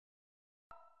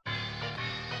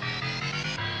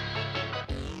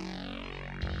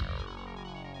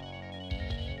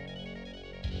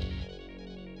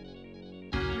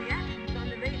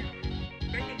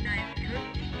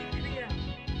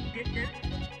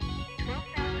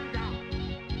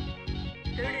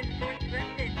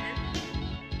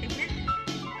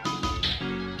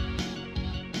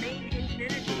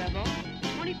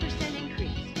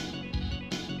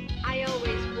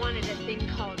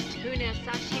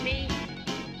baby.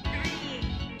 3,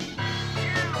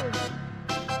 2,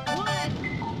 1.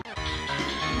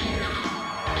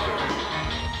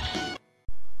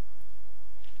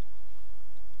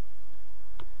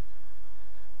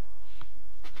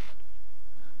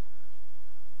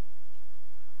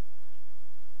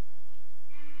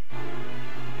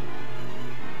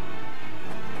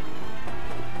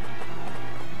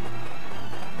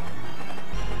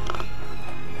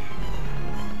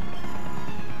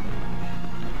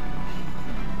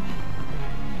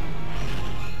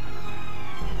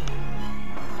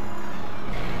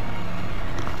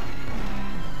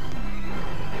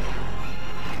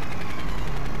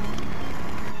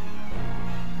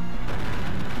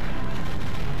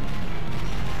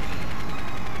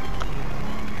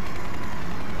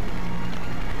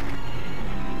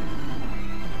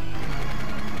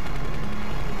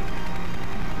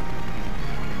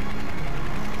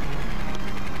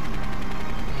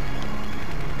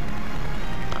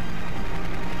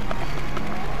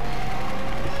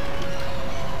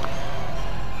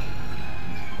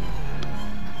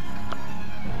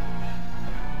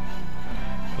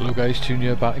 Hello guys,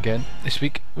 Junior back again. This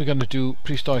week we're going to do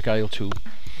Prehistoric Isle 2.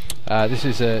 This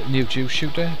is a NeoGeo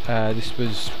shooter. This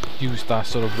was used that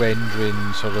sort of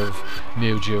rendering, sort of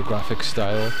NeoGeo graphic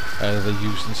style they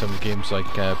used in some of the games like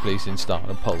Blazing Star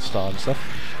and Pulse Star and stuff.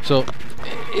 So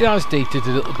it has dated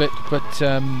a little bit, but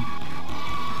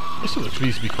it still looks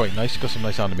reasonably quite nice. Got some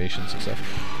nice animations and stuff.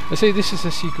 I say this is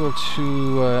a sequel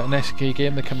to an SNK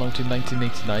game that came out in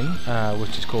 1989,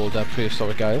 which is called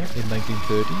Prehistoric Isle in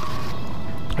 1930.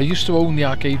 I used to own the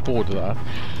arcade board of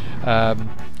that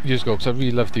years ago because I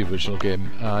really loved the original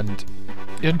game, and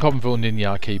the only problem with owning the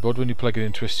arcade board, when you plug it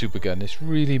into a super gun, it's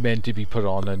really meant to be put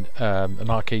on an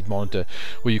arcade monitor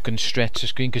where you can stretch the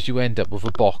screen, because you end up with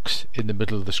a box in the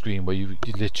middle of the screen where you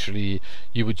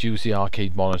would use the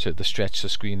arcade monitor to stretch the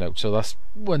screen out. So that's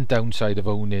one downside of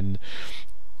owning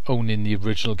the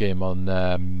original game on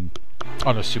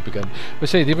a super gun. But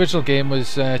say the original game was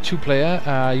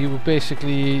 2-player. You were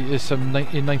basically in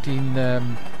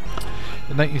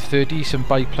 1930, some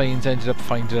biplanes ended up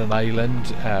finding an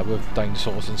island with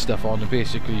dinosaurs and stuff on, and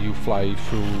basically you fly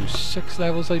through 6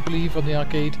 levels, I believe, on the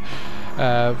arcade,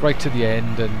 right to the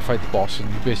end and fight the boss, and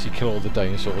you basically kill all the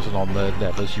dinosaurs. And on the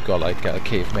levels you got like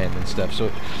cavemen and stuff.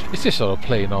 So it's just sort of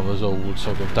playing on those old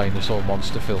sort of dinosaur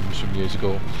monster films from years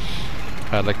ago.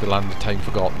 Like The Land of Time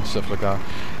Forgotten, stuff like that.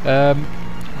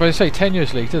 But I say 10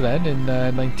 years later then, in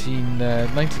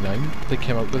 1999, they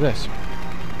came out with this.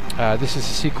 This is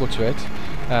a sequel to it.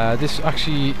 This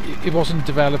actually, it wasn't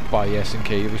developed by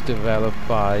SNK, it was developed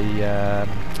by,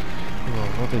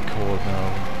 what are they called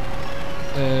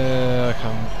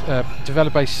now?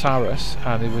 Developed by Saris,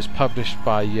 and it was published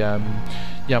by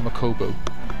Yamakobo.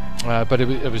 But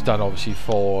it was done obviously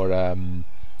for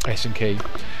SNK.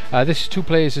 This is 2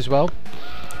 players as well.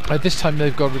 This time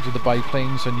they've got rid of the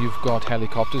biplanes and you've got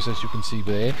helicopters, as you can see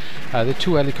there. The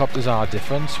 2 helicopters are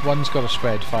different. One's got a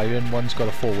spread firing, one's got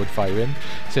a forward firing.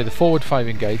 So the forward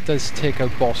firing guy does take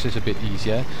out bosses a bit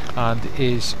easier, and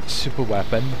his super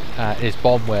weapon, his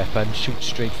bomb weapon, shoots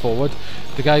straight forward.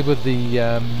 The guy with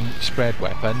the spread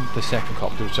weapon, the second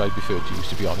copter, which I prefer to use,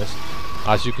 to be honest,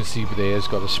 as you can see there, has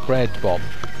got a spread bomb,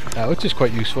 which is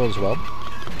quite useful as well.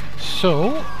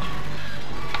 So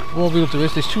what we'll do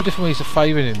is, there's 2 different ways of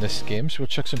firing in this game, so we'll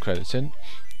chuck some credits in.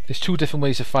 There's 2 different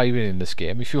ways of firing in this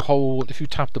game. If you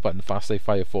tap the button fast, they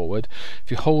fire forward.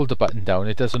 If you hold the button down,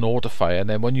 it does an auto fire, and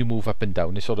then when you move up and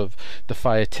down, it sort of, the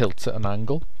fire tilts at an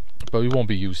angle. But we won't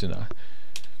be using that.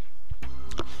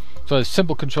 So the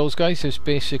simple controls, guys, is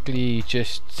basically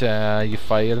just you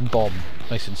fire and bomb,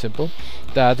 nice and simple.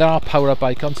 There are power-up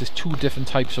icons. There's 2 different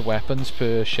types of weapons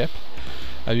per ship.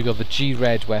 You've got the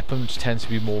G-Red weapon, which tends to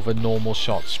be more of a normal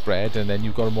shot spread, and then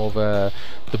you've got more of the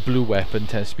blue weapon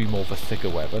tends to be more of a thicker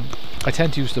weapon. I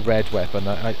tend to use the red weapon.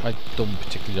 I don't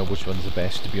particularly know which one's the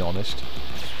best, to be honest.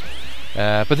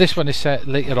 But this one is set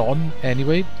later on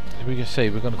anyway. We're going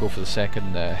to go for the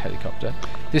second helicopter.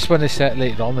 This one is set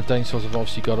later on. The dinosaurs have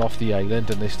obviously got off the island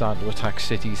and they start to attack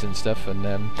cities and stuff,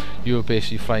 and you're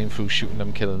basically flying through, shooting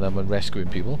them, killing them and rescuing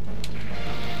people.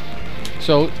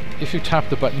 So if you tap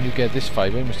the button, you get this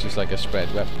firing, which is like a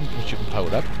spread weapon, which you can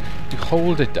power up. If you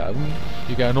hold it down,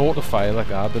 you get an auto fire like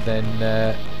that, but then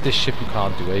this ship you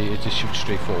can't do it. It just shoots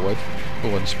straight forward,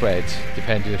 or one spreads,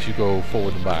 depending if you go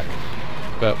forward and back.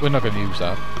 But we're not going to use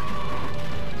that.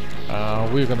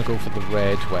 We're going to go for the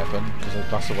red weapon, because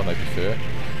that's the one I prefer.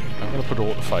 I'm going to put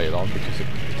auto fire on because it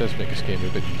does make this game a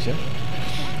bit easier.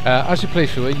 As you play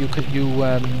through it, you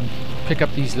pick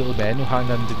up these little men who hang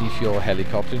underneath your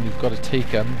helicopter, and you've got to take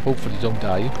them, hopefully don't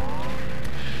die.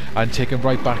 and take them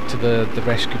right back to the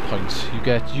rescue points.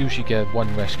 You usually get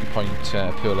 1 rescue point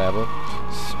per level.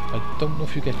 I don't know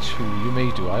if you get 2, you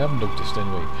may do, I haven't noticed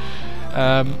anyway.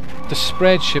 The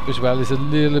spread ship as well is a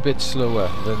little bit slower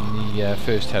than the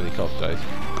first helicopter.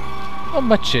 Not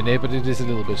much in it, but it is a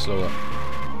little bit slower.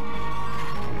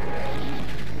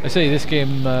 I say this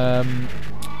game,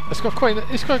 it's got quite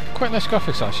nice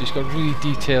graphics actually. It's got really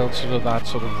detailed sort of that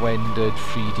sort of rendered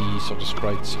 3D sort of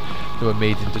sprites that were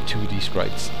made into 2D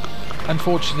sprites.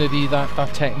 Unfortunately,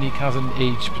 that technique hasn't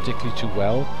aged particularly too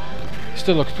well.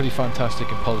 Still looks pretty fantastic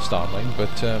in pulsed armoring,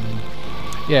 but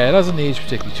yeah, it hasn't aged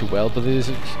particularly too well. But there's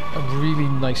a really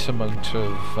nice amount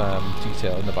of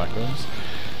detail in the backgrounds.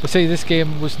 I say this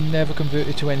game was never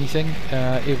converted to anything.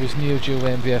 It was NeoGeo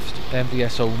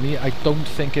MVS only. I don't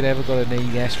think it ever got an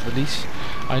AES release.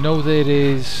 I know there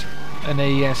is an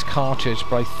AES cartridge,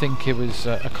 but I think it was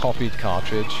a copied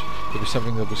cartridge. It was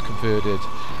something that was converted.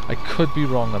 I could be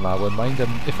wrong on that one, mind,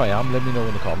 and if I am, let me know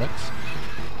in the comments.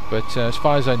 But as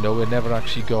far as I know, it never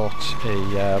actually got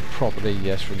a proper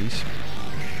AES release.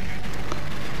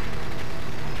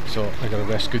 So I got to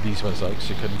rescue these ones out,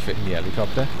 so you couldn't fit in the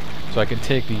helicopter. So I can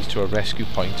take these to a rescue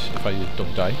point if I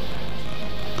don't die.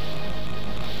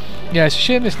 Yeah, it's a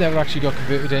shame this never actually got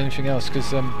converted to anything else,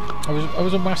 because I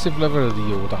was a massive lover of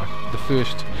the old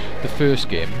the first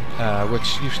game,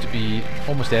 which used to be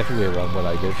almost everywhere around where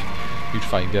I live. You'd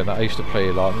find it, and I used to play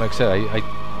a lot. And like I said,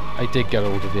 I did get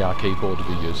hold of the arcade board a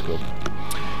few years ago.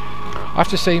 I have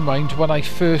to say, mind, when I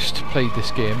first played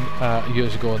this game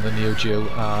years ago on the NeoGeo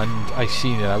and I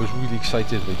seen it, I was really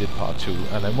excited they did part 2,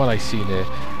 and then when I seen it,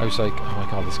 I was like, oh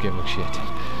my god, this game looks shit.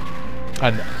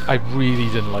 And I really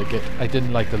didn't like it. I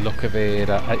didn't like the look of it,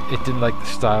 it didn't like the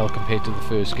style compared to the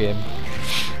first game.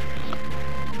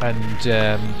 And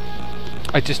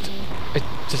I just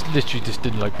literally just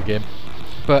didn't like the game.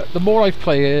 But the more I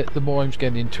play it, the more I'm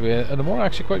getting into it, and the more I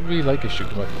actually quite really like a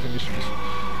shoot 'em up. I think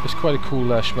it's quite a cool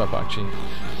shmup actually.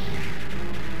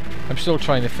 I'm still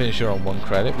trying to finish it on 1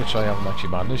 credit, which I haven't actually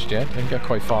managed yet. I didn't get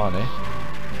quite far in it.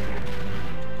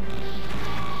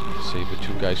 Save the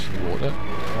 2 guys from the water.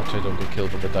 Watch I don't get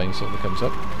killed by the dinosaur that comes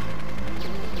up.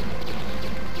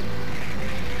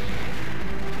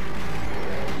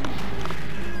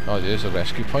 Oh, there's a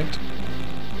rescue point.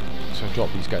 So I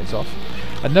drop these guys off.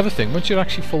 Another thing, once you're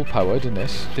actually full powered in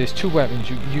this, there's 2 weapons.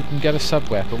 You can get a sub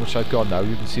weapon, which I've got now.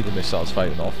 You can see the missiles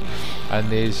firing off, and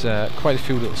there's quite a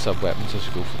few little sub weapons as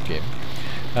you go through the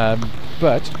game.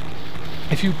 But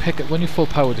if you pick up, when you're full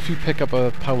powered, if you pick up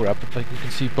a power up, like you can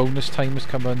see, bonus timers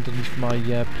come underneath my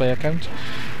player count.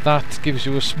 That gives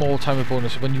you a small timer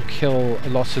bonus. When you kill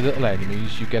lots of little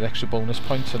enemies, you get extra bonus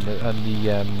points, and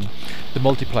the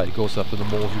multiplier goes up with the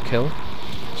more you kill.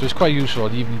 So it's quite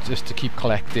useful, even just to keep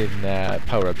collecting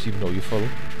power-ups even though you're full.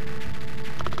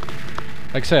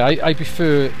 Like I say, I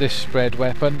prefer this spread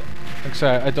weapon. Like I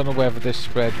say, I don't know whether this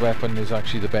spread weapon is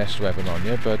actually the best weapon on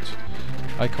you, but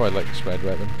I quite like the spread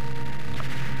weapon.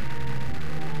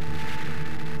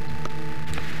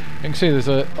 You can see there's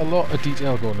a lot of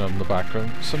detail going on in the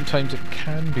background. Sometimes it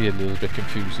can be a little bit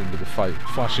confusing with the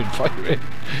flashing firing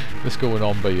that's going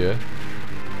on by here.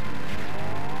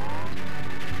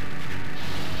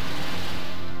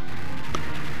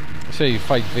 So you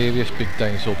fight various big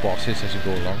dinosaur bosses as you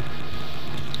go along.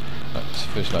 That's the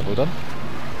first level done.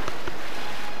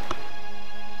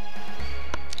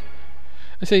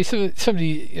 I say some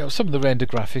of the render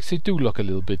graphics, they do look a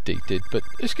little bit dated, but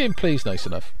this game plays nice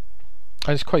enough.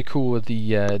 And it's quite cool with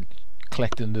the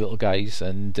collecting the little guys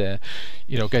and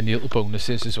getting the little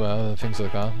bonuses as well and things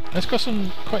like that. And it's got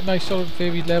some quite nice sort of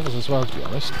varied levels as well, to be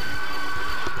honest.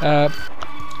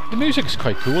 The music is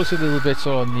quite cool. It's a little bit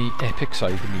on the epic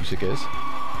side, the music is.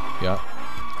 Yeah.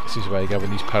 This is where I get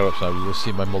when these power-ups now. You'll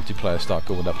see my multiplier start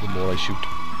going up the more I shoot.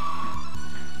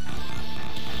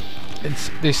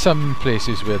 There's some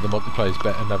places where the multiplier is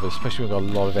better than others, especially when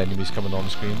we've got a lot of enemies coming on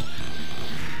screen.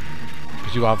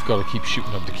 Because you have got to keep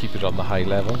shooting them to keep it on the high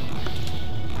level.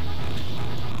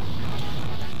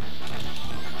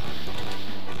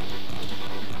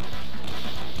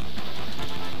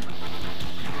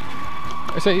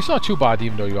 I say it's not too bad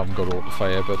even though you haven't got auto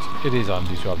fire, but it is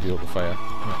handy to have the auto fire.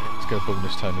 Right, let's get a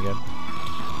bonus time again.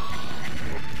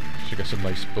 Should get some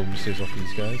nice bonuses off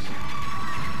these guys.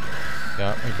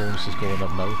 Yeah, my bonus is going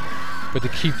up now. But to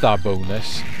keep that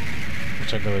bonus,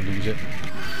 which I'm going to lose it,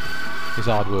 is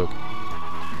hard work.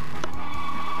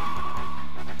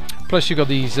 Plus you've got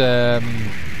these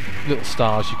little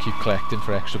stars you keep collecting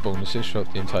for extra bonuses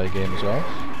throughout the entire game as well.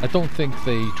 I don't think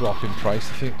they drop in price,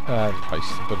 I think,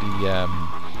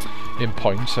 in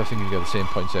points. I think you get the same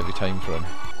points every time for them,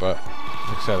 but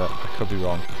like I said, I could be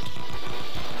wrong.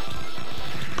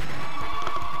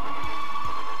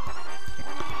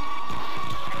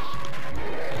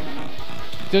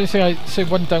 The only thing I'd say,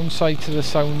 one downside to the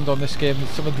sound on this game is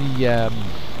some of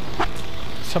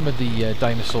the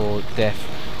dinosaur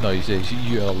death noises you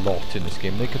hear a lot in this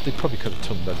game. They probably could have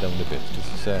toned that down a bit,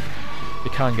 because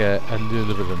it can get a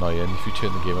little bit annoying if you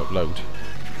turn the game up loud.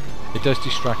 It does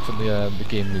distract from the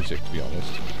game music, to be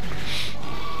honest.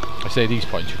 I say at these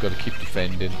points you've got to keep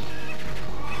defending.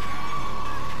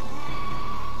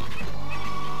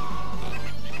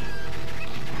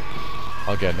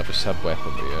 I'll get another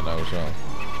sub-weapon here now as well.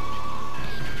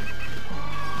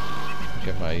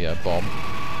 Get my bomb.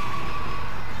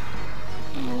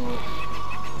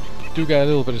 Do get a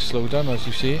little bit of slowdown, as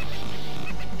you see.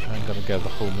 I'm going to get the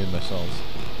homing missiles.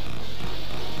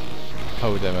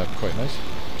 Power them up quite nice.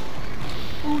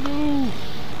 Oh no!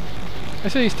 I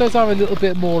say this does have a little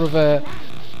bit more of a,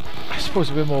 I suppose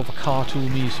a bit more of a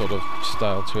cartoony sort of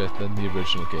style to it than the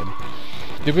original game.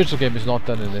 The original game is not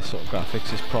done in this sort of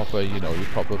graphics. It's proper, you know, your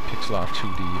proper pixel art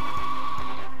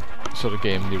 2D sort of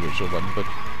game, the original one, but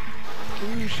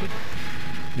oh shit.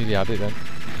 Nearly had it then.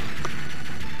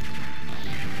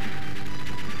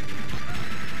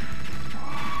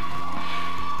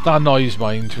 That noise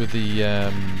mind with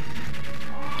the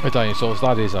dinosaurs,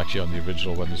 that is actually on the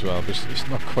original one as well, but it's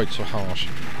not quite so harsh.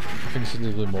 I think it's a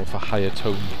little bit more of a higher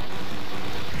tone.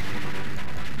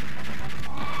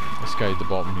 This guy at the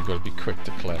bottom, you've got to be quick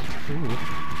to collect. Ooh.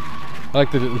 I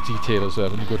like the little details there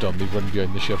when you go down, they run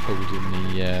behind the ship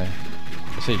holding the,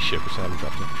 I say ship, it's a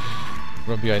helicopter.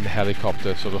 Run behind the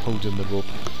helicopter, sort of holding the rope.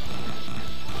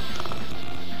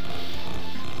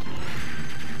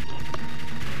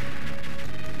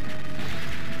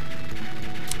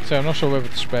 So I'm not sure whether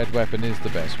the spread weapon is the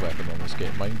best weapon on this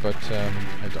game, mind, but I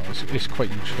don't know, it's quite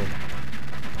useful.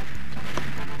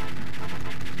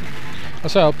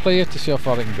 So I'll play it to see how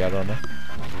far I can get on it,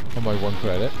 on my 1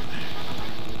 credit.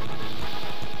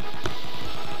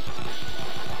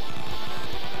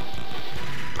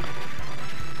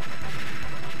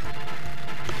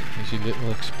 There's your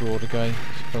little explorer guy,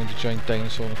 he's found a giant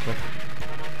dinosaur on a cliff.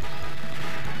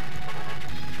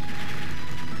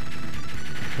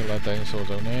 Kill that dinosaur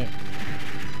down there.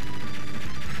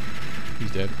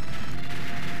 He's dead.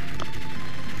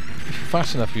 If you're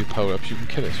fast enough for your power-ups, you can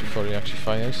kill it before he actually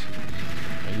fires.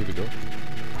 Oh, here we go.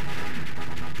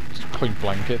 Just point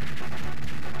blank it.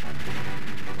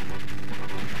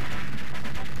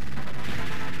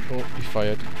 Oh, he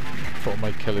fired. Thought I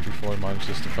might kill it before he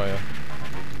manages to fire.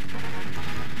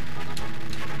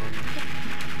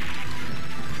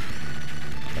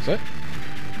 That's it.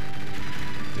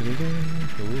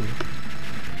 Ooh.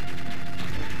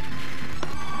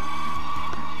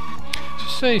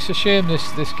 Just say it's a shame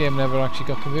this game never actually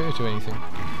got converted to anything.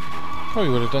 Probably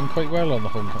would have done quite well on the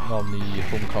home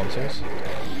consoles.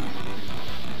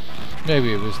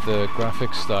 Maybe it was the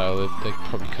graphics style that they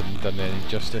probably couldn't have done any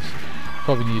justice.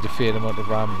 Probably need a fair amount of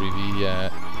RAM really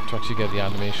to actually get the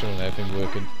animation and everything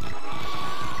working.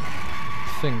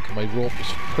 I think my rope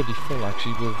is pretty full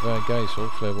actually with guys, so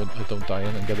hopefully I don't die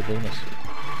in and get a bonus.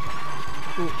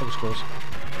 Oh, that was close.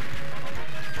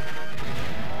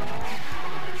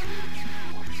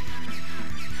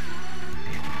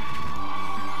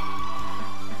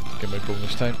 Get my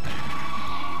bonus time.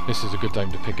 This is a good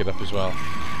time to pick it up as well.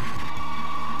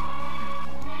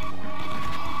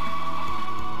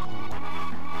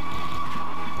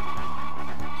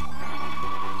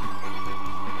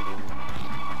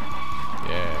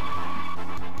 Yeah.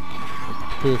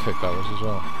 Perfect that was as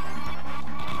well.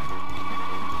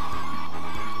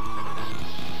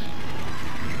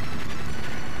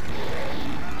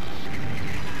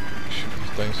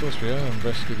 Dinosaurs for you and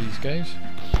rescue these guys.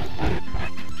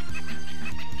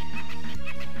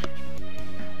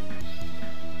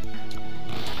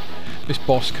 This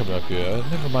boss coming up here, I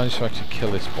never managed to actually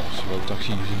kill this boss without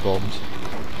actually using bombs.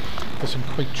 Got some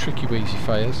quite tricky ways he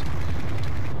fires.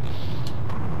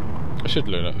 I should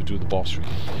learn how to do the boss really.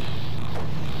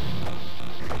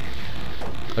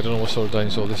 I don't know what sort of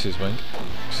dinosaur this is, mind.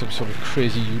 Some sort of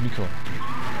crazy unicorn.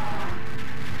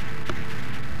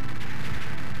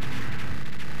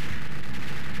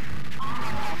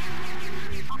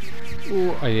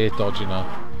 Oh, I hate dodging that.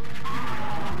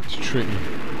 It's tricky.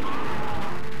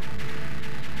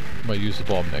 Might use the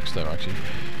bomb next time actually.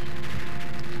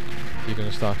 You're going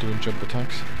to start doing jump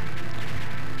attacks.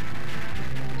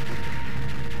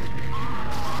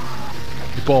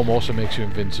 The bomb also makes you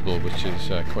invincible, which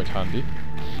is quite handy.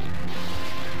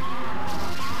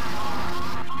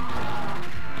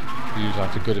 Use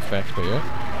that to good effect by you.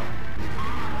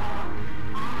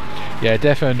 Yeah,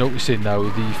 definitely noticing now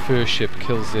the first ship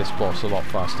kills this boss a lot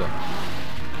faster.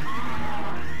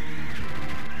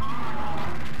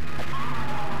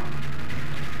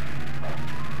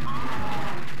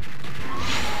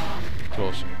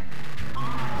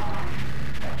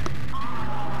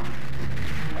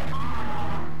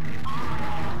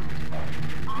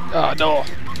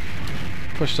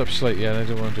 pushed up slightly and I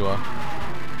didn't want to do that.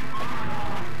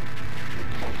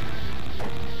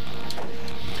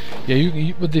 Yeah,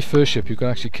 you, with the first ship you can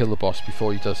actually kill the boss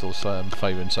before he does those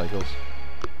firing cycles.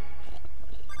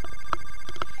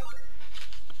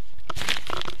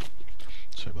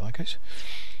 Sorry about that, guys.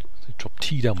 I dropped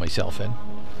tea down myself then.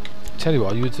 Tell you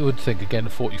what, you would think again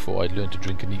at 44 I'd learn to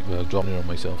drink and eat without dropping it on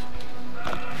myself.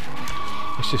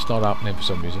 It's just not happening for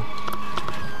some reason.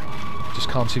 Just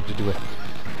can't seem to do it.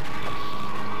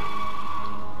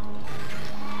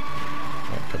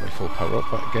 Right, get my full power up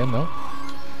back again now.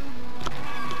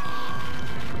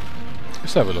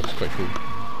 This level looks quite cool.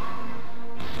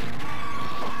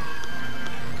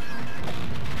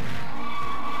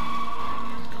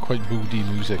 Quite moody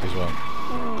music as well.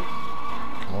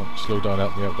 Come on, slow down,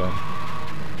 help me out then.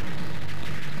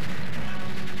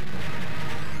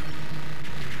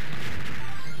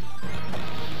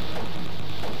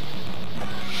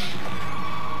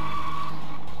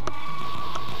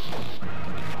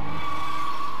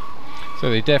 So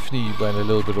they definitely went a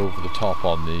little bit over the top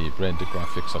on the render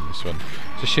graphics on this one.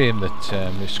 It's a shame that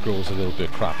the scroll's a little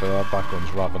bit crap, but our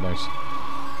background's rather nice.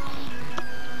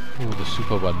 Ooh, the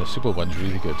super one's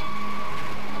really good.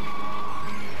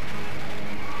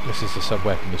 This is the sub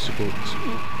weapon, the super.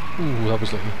 Ooh, that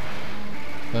was lucky.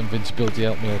 The invincibility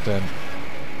helped me out then.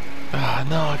 Ah,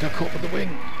 no, I got caught with the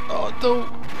wing. Oh, no!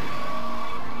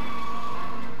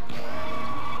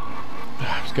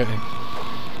 Ah, I was getting.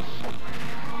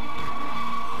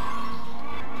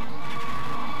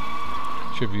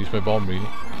 Should have used my bomb really.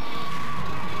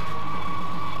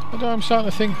 Although I'm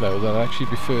starting to think though that I actually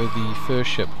prefer the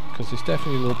first ship because it's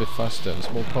definitely a little bit faster and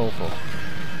it's more powerful.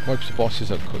 Wipes the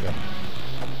bosses out quicker.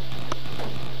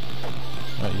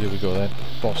 Right, here we go then.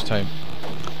 Boss time.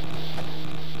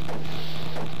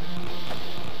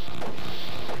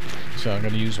 So I'm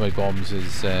going to use my bombs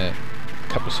as a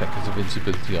couple of seconds of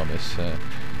invincibility on this so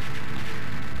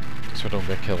I don't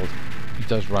get killed. He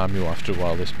does ram you after a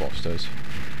while, this boss does.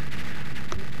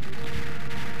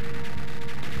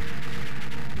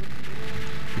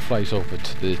 He flies over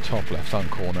to the top left hand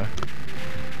corner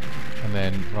and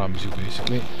then rams you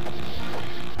basically.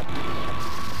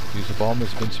 Use the bomb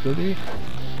as invincibility.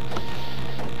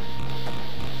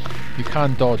 You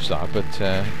can dodge that, but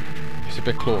it's a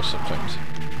bit close sometimes.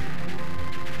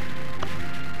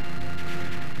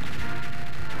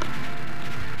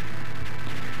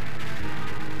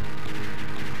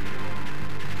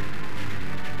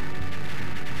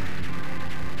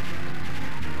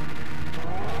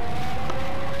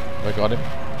 Have I got him?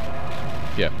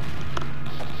 Yeah.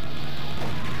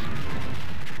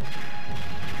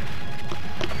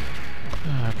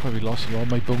 I probably lost a lot of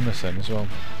my bonus then as well.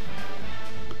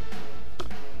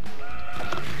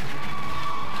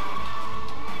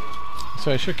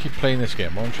 So I should keep playing this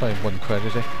game. I want to try and 1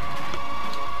 credit it.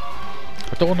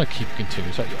 I don't want to keep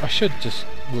continuing. So I should just,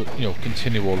 you know,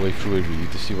 continue all the way through it really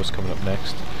to see what's coming up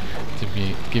next. To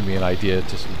give me an idea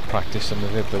to practice some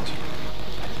of it, but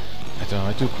I don't know.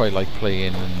 I do quite like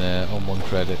playing on 1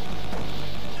 credit.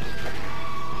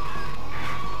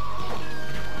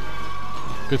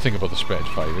 Good thing about the spread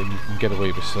firing, you can get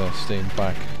away with staying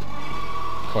back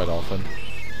quite often.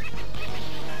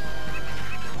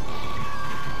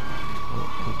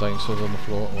 Oh, the dinosaurs on the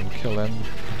floor, I want to kill them.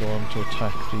 I don't want them to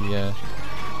attack the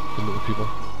little people.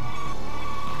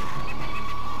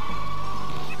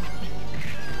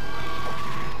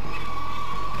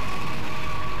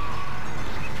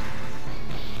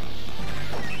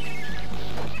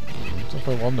 I don't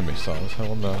know if I want the missiles, I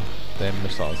want them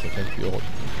missiles, I think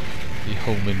the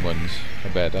homing ones are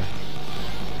better.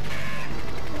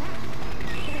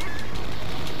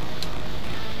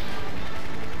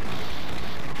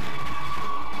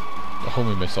 The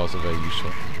homing missiles are very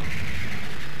useful.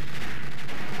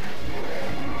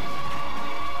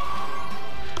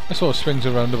 I sort of swings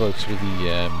and roundabouts with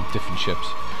the different ships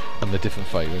and the different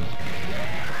firing.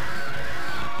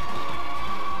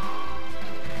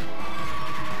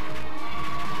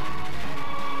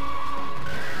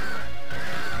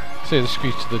 Say the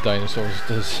screech of the dinosaurs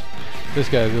does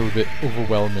get a little bit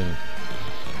overwhelming.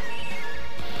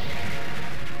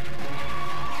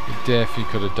 You definitely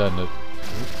could have done it.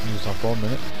 Use that bomb a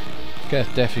minute.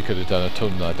 Definitely could have done it,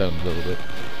 toned that down a little bit.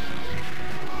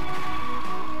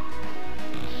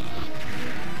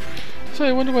 So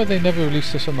I wonder why they never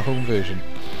released this on the home version.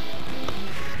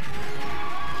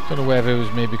 Don't know whether it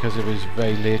was maybe because it was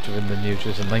very late within the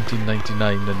NeoGeo. In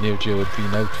 1999 the NeoGeo had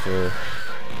been out for,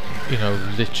 you know,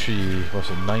 literally, was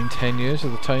it 9-10 years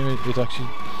at the time it actually.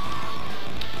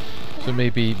 So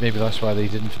maybe that's why they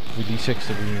didn't release it, because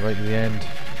they were right at the end.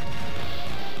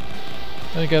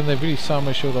 And again, they really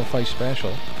Samurai Showdown 5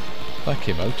 Special. that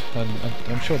came out, and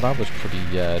I'm sure that was pretty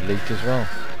late as well.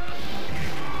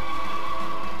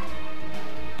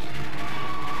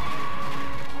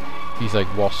 These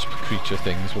like wasp creature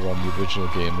things were on the original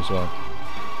game as well.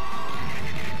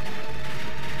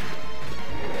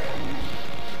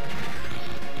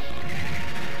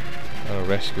 Gotta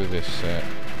rescue this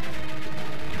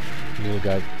little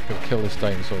guy. Gotta kill this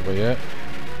dinosaur over here.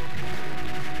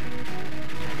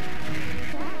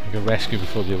 I can rescue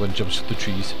before the other one jumps through the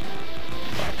trees.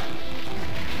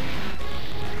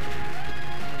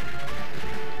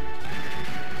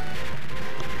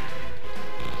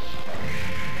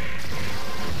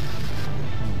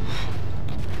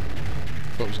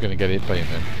 Thought I was going to get hit by him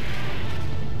then.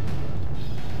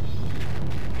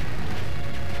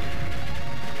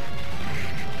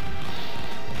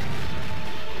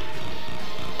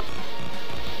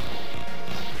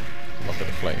 I'm not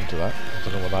going to fly into that. I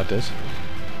don't know what that does.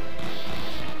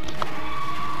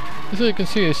 As you can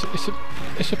see, it's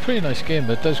a pretty nice game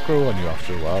that does grow on you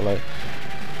after a while. Like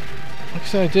I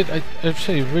said, I'd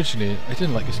say originally I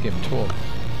didn't like this game at all. I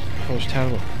thought it was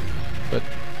terrible, but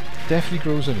it definitely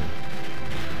grows on you.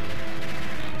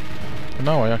 But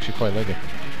now I actually quite like it.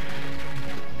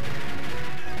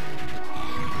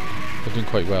 They're doing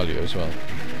quite well here as well.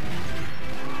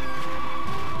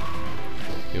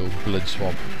 The old blood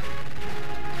swamp.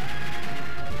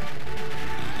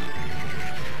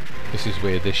 This is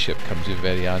where this ship comes in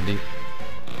very handy.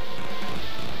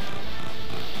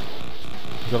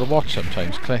 You've got to watch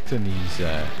sometimes. Collecting these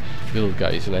little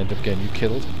guys will end up getting you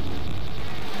killed.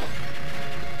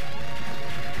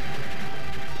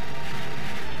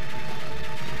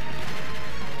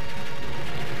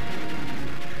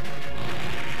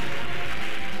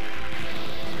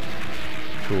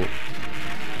 Cool.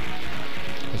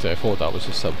 I thought that was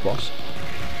a sub-boss.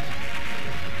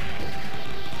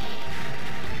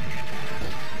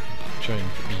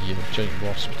 Giant bee and a giant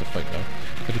wasp to fight now.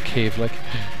 Bit of cave-like.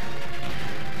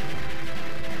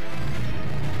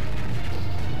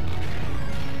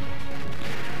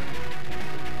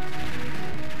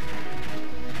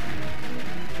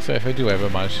 So if I do ever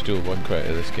manage to do a one credit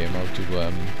of this game, I'll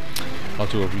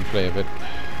do a replay of it.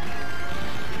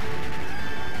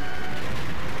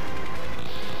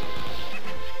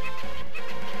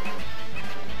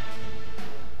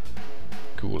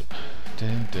 Cool.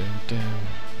 Dun, dun, dun.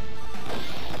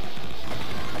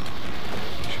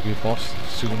 Should be a boss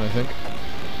soon, I think.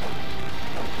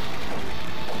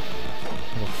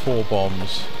 I've got 4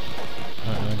 bombs.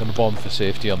 I'm going to bomb for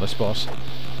safety on this boss.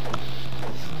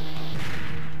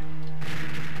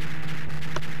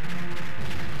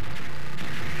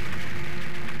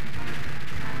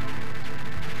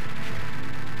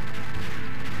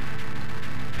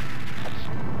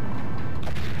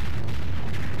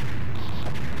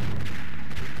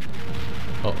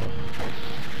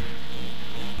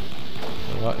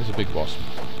 That is a big wasp.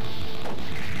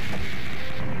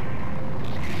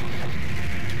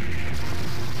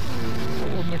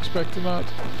 I wasn't expecting that.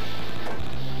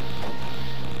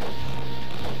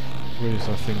 Where is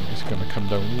that thing? It's going to come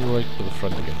down right to the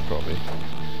front again, probably.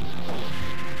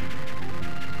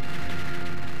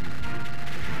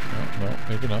 No,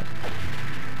 maybe not.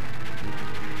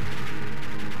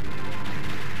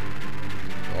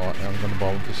 Oh, I'm going to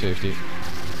bomb for safety.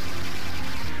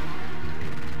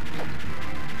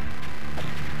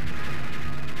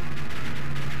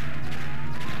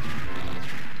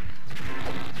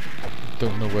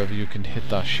 Don't know whether you can hit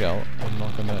that shell. I'm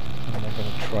not gonna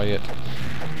try it.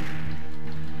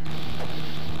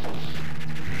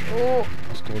 Oh,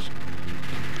 that's close.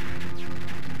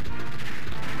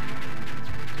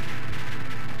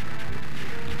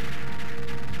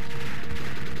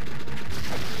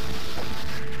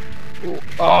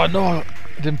 Oh no! I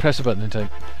didn't press the button in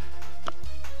time.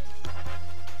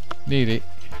 Nearly.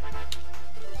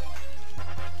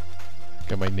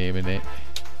 Get my name in it.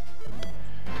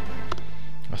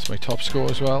 That's my top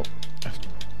score as well.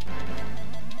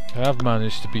 I have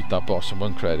managed to beat that boss in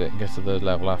one credit and get to the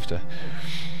level after.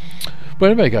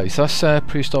 But anyway guys, that's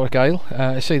Prehistoric Isle.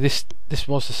 I say this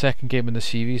was the second game in the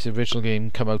series. The original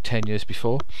game came out 10 years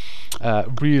before.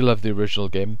 Really love the original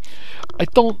game. I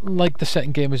don't like the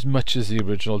second game as much as the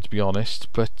original, to be honest,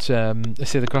 but I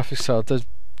say the graphics style does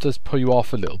pull you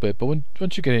off a little bit, but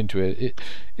once you get into it, it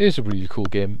is a really cool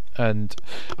game, and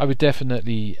I would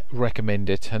definitely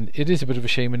recommend it. And it is a bit of a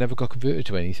shame it never got converted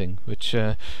to anything, which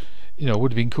you know,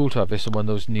 would have been cool to have this in one of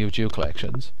those NeoGeo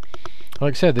collections.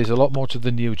 Like I said, there's a lot more to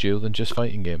the NeoGeo than just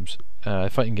fighting games.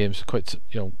 Fighting games are quite,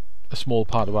 you know, a small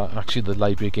part of actually the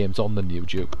library of games on the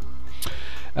NeoGeo.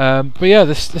 But yeah,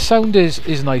 the sound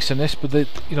is nice in this, but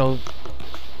you know,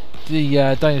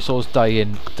 the dinosaurs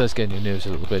dying does get on your nerves a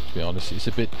little bit, to be honest.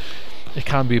 It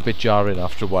can be a bit jarring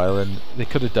after a while, and they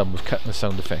could have done with cutting the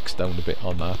sound effects down a bit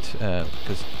on that,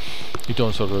 because you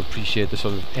don't sort of appreciate the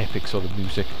sort of epic sort of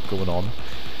music going on.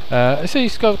 I say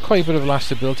it's got quite a bit of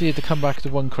lastability. To come back to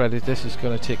one credit, this is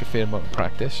going to take a fair amount of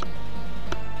practice.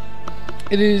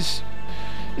 It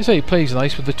plays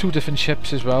nice with the two different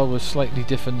ships as well, with slightly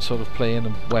different sort of playing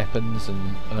and weapons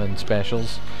and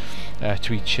specials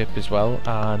to each ship as well,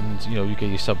 and you get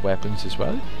your sub weapons as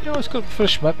well. It's got, for a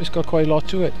shmup, it's got quite a lot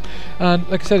to it, and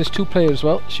like I said, it's 2 player as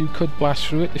well, so you could blast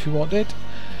through it if you wanted.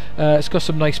 It's got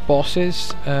some nice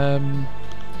bosses.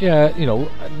 Yeah, the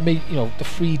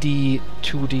 3D,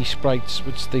 2D sprites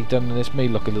which they've done in this may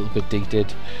look a little bit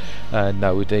dated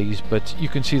nowadays, but you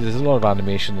can see there's a lot of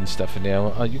animation and stuff in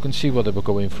there. You can see what they were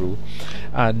going through,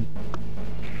 and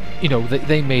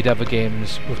they made other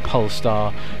games, with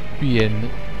Pulsar being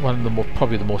one of the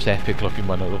probably the most epic looking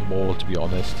one out of them all, to be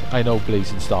honest. I know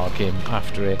Blazing Star came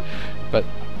after it, but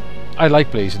I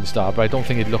like Blazing Star, but I don't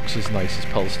think it looks as nice as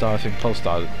Pulsar. I think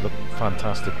Pulsar looked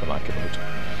fantastic when that came out,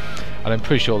 and I'm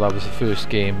pretty sure that was the first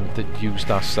game that used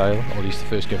that style, or at least the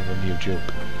first game on the NeoGeo.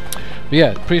 But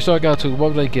yeah, Prehistoric R2,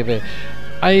 what would I give it?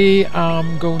 I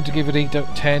am going to give it 8 out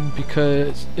of 10,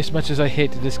 because as much as I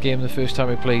hated this game the first time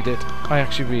I played it, I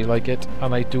actually really like it,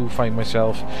 and I do find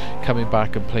myself coming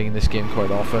back and playing this game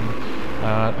quite often.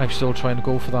 I'm still trying to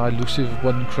go for that elusive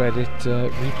 1 credit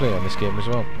replay on this game as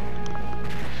well.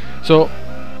 So,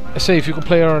 I say if you can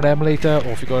play it on an emulator,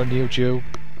 or if you've got a NeoGeo,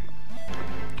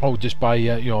 or just buy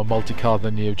a multi-card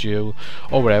on NeoGeo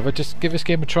or whatever, just give this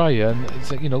game a try, and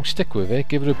stick with it,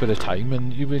 give it a bit of time,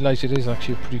 and you realise it is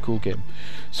actually a pretty cool game.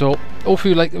 So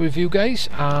hopefully you like the review, guys,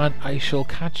 and I shall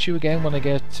catch you again when I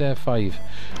get 5.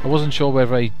 I wasn't sure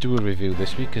whether I'd do a review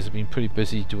this week because I've been pretty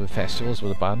busy doing festivals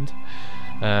with a band,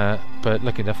 but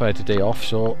lucky enough I had a day off,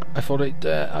 so I thought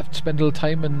I'd spend a little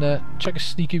time and check a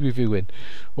sneaky review in.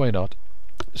 Why not?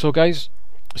 So guys,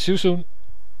 see you soon.